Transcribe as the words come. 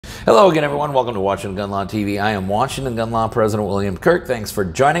Hello again, everyone. Welcome to Washington Gun Law TV. I am Washington Gun Law President William Kirk. Thanks for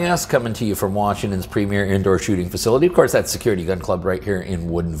joining us. Coming to you from Washington's premier indoor shooting facility. Of course, that's Security Gun Club right here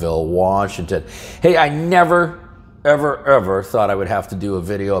in Woodinville, Washington. Hey, I never ever thought I would have to do a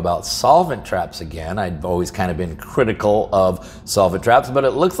video about solvent traps again. I'd always kind of been critical of solvent traps, but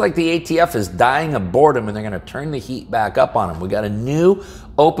it looks like the ATF is dying of boredom and they're going to turn the heat back up on them. We got a new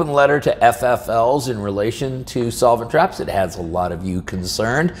open letter to FFLs in relation to solvent traps. It has a lot of you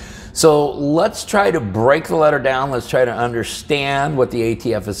concerned. So let's try to break the letter down. Let's try to understand what the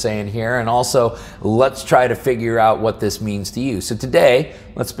ATF is saying here, and also let's try to figure out what this means to you. So today,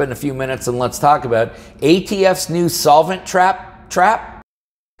 let's spend a few minutes and let's talk about ATF's new solvent trap.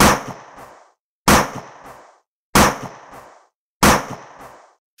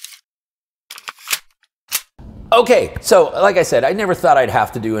 Okay, so like I said, I never thought I'd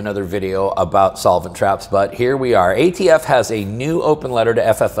have to do another video about solvent traps, but here we are. ATF has a new open letter to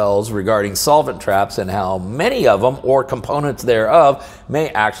FFLs regarding solvent traps and how many of them or components thereof may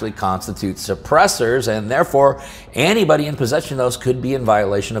actually constitute suppressors, and therefore anybody in possession of those could be in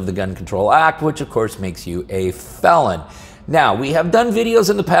violation of the Gun Control Act, which of course makes you a felon. Now, we have done videos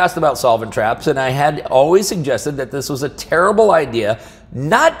in the past about solvent traps, and I had always suggested that this was a terrible idea,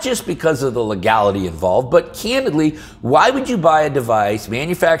 not just because of the legality involved, but candidly, why would you buy a device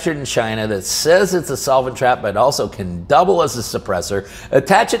manufactured in China that says it's a solvent trap but also can double as a suppressor,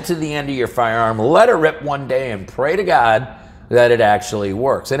 attach it to the end of your firearm, let it rip one day, and pray to God that it actually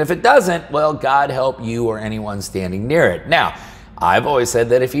works? And if it doesn't, well, God help you or anyone standing near it. Now, I've always said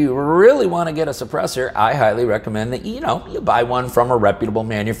that if you really want to get a suppressor, I highly recommend that you buy one from a reputable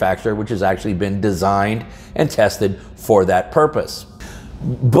manufacturer which has actually been designed and tested for that purpose.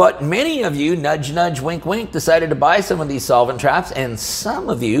 But many of you, nudge, nudge, wink, wink, decided to buy some of these solvent traps, and some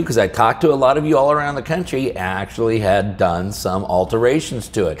of you, because I talked to a lot of you all around the country, actually had done some alterations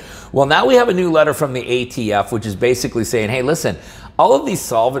to it. Well, now we have a new letter from the ATF, which is basically saying, hey, listen, all of these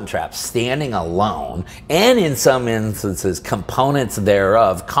solvent traps standing alone, and in some instances components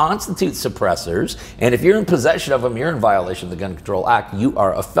thereof, constitute suppressors, and if you're in possession of them, you're in violation of the Gun Control Act. You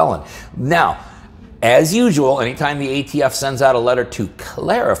are a felon. Now, as usual, anytime the ATF sends out a letter to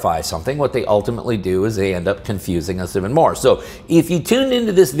clarify something, what they ultimately do is they end up confusing us even more. So if you tuned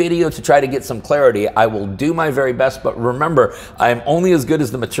into this video to try to get some clarity, I will do my very best, but remember, I'm only as good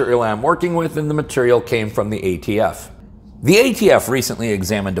as the material I'm working with, and the material came from the ATF. The ATF recently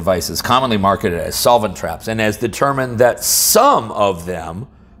examined devices commonly marketed as solvent traps and has determined that some of them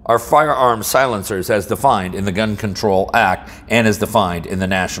are firearm silencers as defined in the Gun Control Act and as defined in the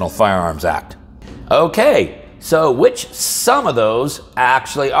National Firearms Act. Okay, so which some of those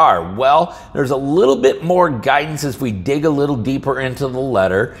actually are? Well, there's a little bit more guidance as we dig a little deeper into the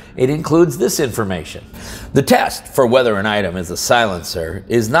letter. It includes this information. The test for whether an item is a silencer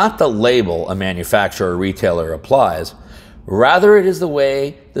is not the label a manufacturer or retailer applies. Rather, it is the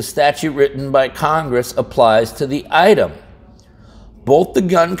way the statute written by Congress applies to the item. Both the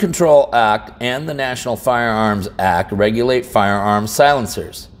Gun Control Act and the National Firearms Act regulate firearm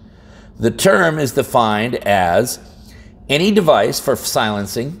silencers. The term is defined as any device for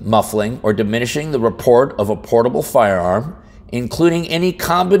silencing, muffling, or diminishing the report of a portable firearm, including any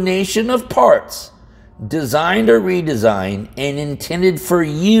combination of parts designed or redesigned and intended for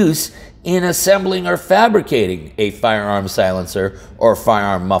use in assembling or fabricating a firearm silencer or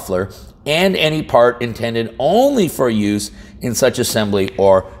firearm muffler, and any part intended only for use in such assembly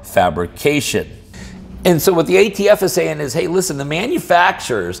or fabrication. And so what the ATF is saying is, hey, listen, the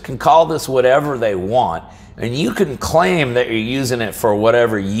manufacturers can call this whatever they want, and you can claim that you're using it for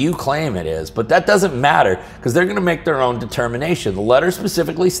whatever you claim it is, but that doesn't matter because they're going to make their own determination. The letter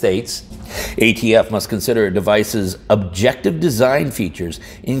specifically states, ATF must consider a device's objective design features,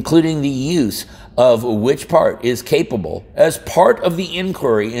 including the use of which part is capable, as part of the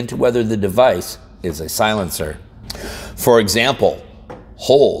inquiry into whether the device is a silencer. For example,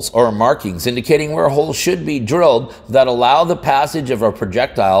 holes or markings indicating where a hole should be drilled that allow the passage of a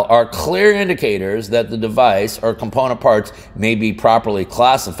projectile are clear indicators that the device or component parts may be properly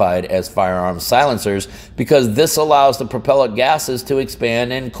classified as firearm silencers, because this allows the propellant gases to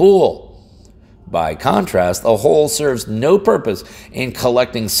expand and cool. By contrast, a hole serves no purpose in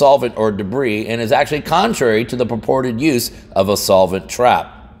collecting solvent or debris and is actually contrary to the purported use of a solvent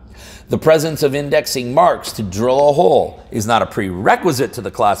trap. The presence of indexing marks to drill a hole is not a prerequisite to the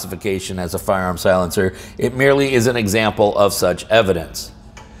classification as a firearm silencer. It merely is an example of such evidence.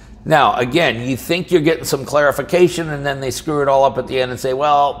 Now, again, you think you're getting some clarification, and then they screw it all up at the end and say,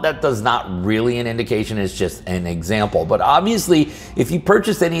 well, that does not really an indication, it's just an example. But obviously, if you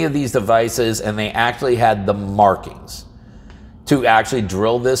purchased any of these devices and they actually had the markings to actually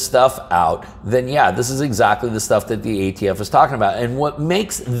drill this stuff out, then yeah, this is exactly the stuff that the ATF is talking about. And what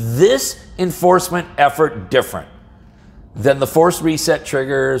makes this enforcement effort different than the forced reset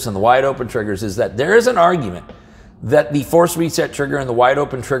triggers and the wide open triggers is that there is an argument that the force reset trigger and the wide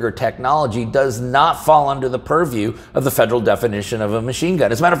open trigger technology does not fall under the purview of the federal definition of a machine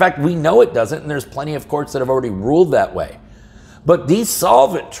gun. As a matter of fact, we know it doesn't, and there's plenty of courts that have already ruled that way. But these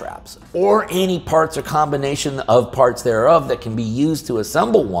solvent traps, or any parts or combination of parts thereof that can be used to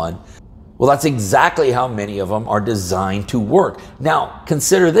assemble one, well, that's exactly how many of them are designed to work. Now,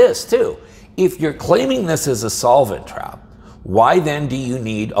 consider this too. If you're claiming this as a solvent trap, why then do you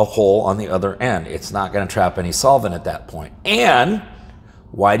need a hole on the other end? It's not going to trap any solvent at that point. And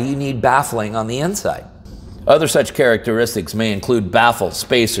why do you need baffling on the inside? Other such characteristics may include baffle,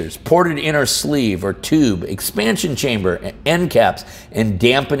 spacers, ported inner sleeve or tube, expansion chamber, end caps, and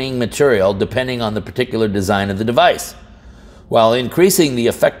dampening material depending on the particular design of the device. While increasing the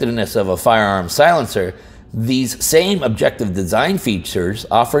effectiveness of a firearm silencer, these same objective design features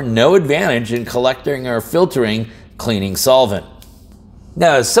offer no advantage in collecting or filtering cleaning solvent.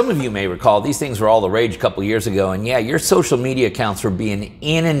 Now, as some of you may recall, these things were all the rage a couple years ago, and yeah, your social media accounts were being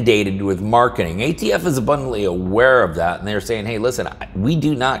inundated with marketing. ATF is abundantly aware of that, and they're saying, hey, listen, we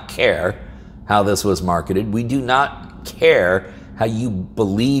do not care how this was marketed. We do not care how you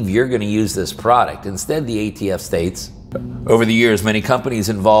believe you're going to use this product. Instead, the ATF states, over the years, many companies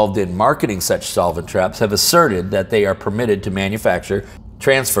involved in marketing such solvent traps have asserted that they are permitted to manufacture,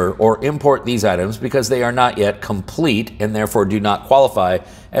 transfer, or import these items because they are not yet complete and therefore do not qualify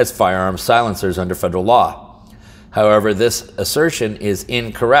as firearm silencers under federal law. However, this assertion is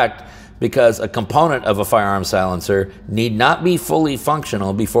incorrect because a component of a firearm silencer need not be fully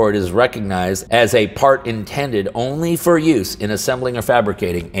functional before it is recognized as a part intended only for use in assembling or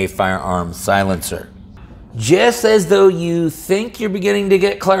fabricating a firearm silencer. Just as though you think you're beginning to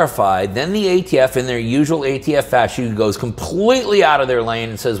get clarified, then the ATF, in their usual ATF fashion, goes completely out of their lane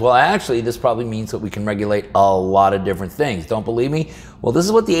and says, well, actually, this probably means that we can regulate a lot of different things. Don't believe me? Well, this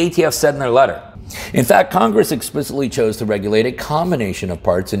is what the ATF said in their letter. In fact, Congress explicitly chose to regulate a combination of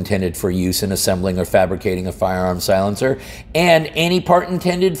parts intended for use in assembling or fabricating a firearm silencer and any part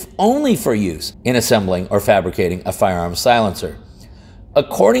intended only for use in assembling or fabricating a firearm silencer.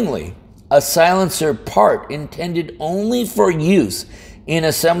 Accordingly, a silencer part intended only for use in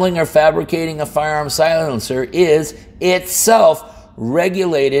assembling or fabricating a firearm silencer is itself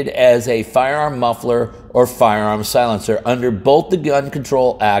regulated as a firearm muffler or firearm silencer under both the Gun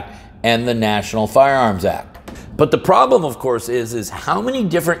Control Act and the National Firearms Act. But the problem, of course, is how many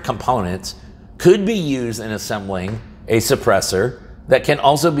different components could be used in assembling a suppressor that can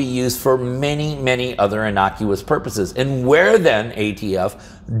also be used for many, many other innocuous purposes. And where then, ATF,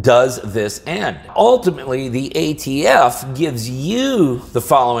 does this end? Ultimately, the ATF gives you the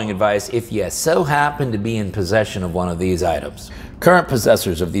following advice if you so happen to be in possession of one of these items. Current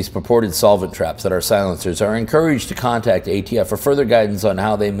possessors of these purported solvent traps that are silencers are encouraged to contact ATF for further guidance on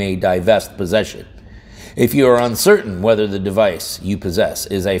how they may divest possession. If you are uncertain whether the device you possess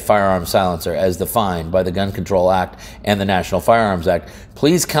is a firearm silencer as defined by the Gun Control Act and the National Firearms Act,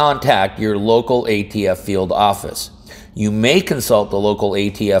 please contact your local ATF field office. You may consult the local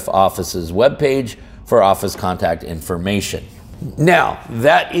ATF office's webpage for office contact information. Now,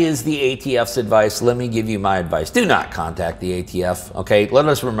 that is the ATF's advice. Let me give you my advice. Do not contact the ATF, okay? Let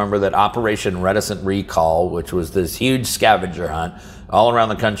us remember that Operation Reticent Recall, which was this huge scavenger hunt all around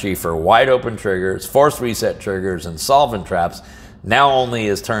the country for wide open triggers, force reset triggers, and solvent traps, now only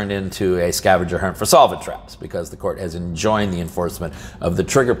is turned into a scavenger hunt for solvent traps because the court has enjoined the enforcement of the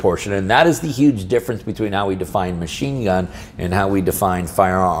trigger portion. And that is the huge difference between how we define machine gun and how we define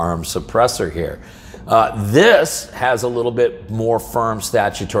firearm suppressor here. This has a little bit more firm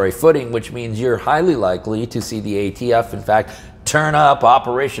statutory footing, which means you're highly likely to see the ATF, in fact, turn up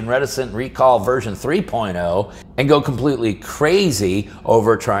Operation Reticent Recall version 3.0 and go completely crazy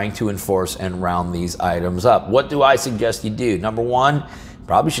over trying to enforce and round these items up. What do I suggest you do? Number one,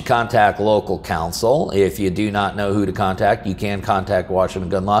 probably should contact local counsel. If you do not know who to contact, you can contact Washington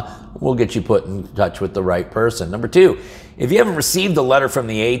Gun Law. We'll get you put in touch with the right person. Number two, if you haven't received a letter from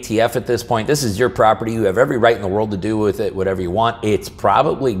the ATF at this point, this is your property. You have every right in the world to do with it whatever you want. It's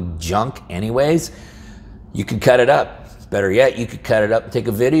probably junk anyways. You can cut it up. Better yet, you could cut it up and take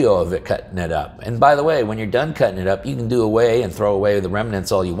a video of it cutting it up. And by the way, when you're done cutting it up, you can do away and throw away the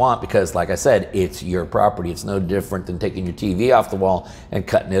remnants all you want because, like I said, it's your property. It's no different than taking your TV off the wall and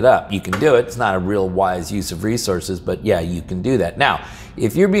cutting it up. You can do it. It's not a real wise use of resources, but yeah, you can do that. Now,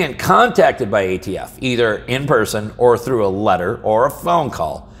 if you're being contacted by ATF, either in person or through a letter or a phone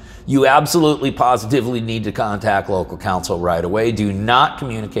call, you absolutely positively need to contact local counsel right away. Do not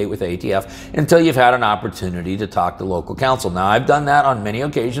communicate with ATF until you've had an opportunity to talk to local counsel. Now, I've done that on many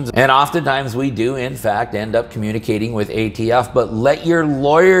occasions, and oftentimes we do, in fact, end up communicating with ATF, but let your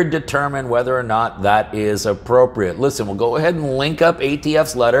lawyer determine whether or not that is appropriate. Listen, we'll go ahead and link up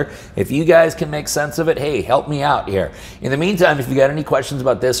ATF's letter. If you guys can make sense of it, hey, help me out here. In the meantime, if you got any questions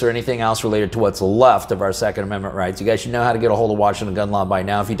about this or anything else related to what's left of our Second Amendment rights, you guys should know how to get a hold of Washington gun law by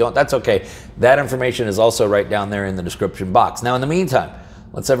now. If you don't, that's okay. That information is also right down there in the description box. Now, in the meantime,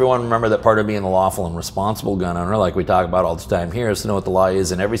 let's everyone remember that part of being the lawful and responsible gun owner, like we talk about all the time here, is to know what the law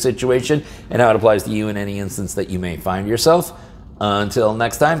is in every situation and how it applies to you in any instance that you may find yourself. Until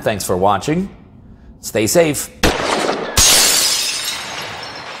next time, thanks for watching. Stay safe.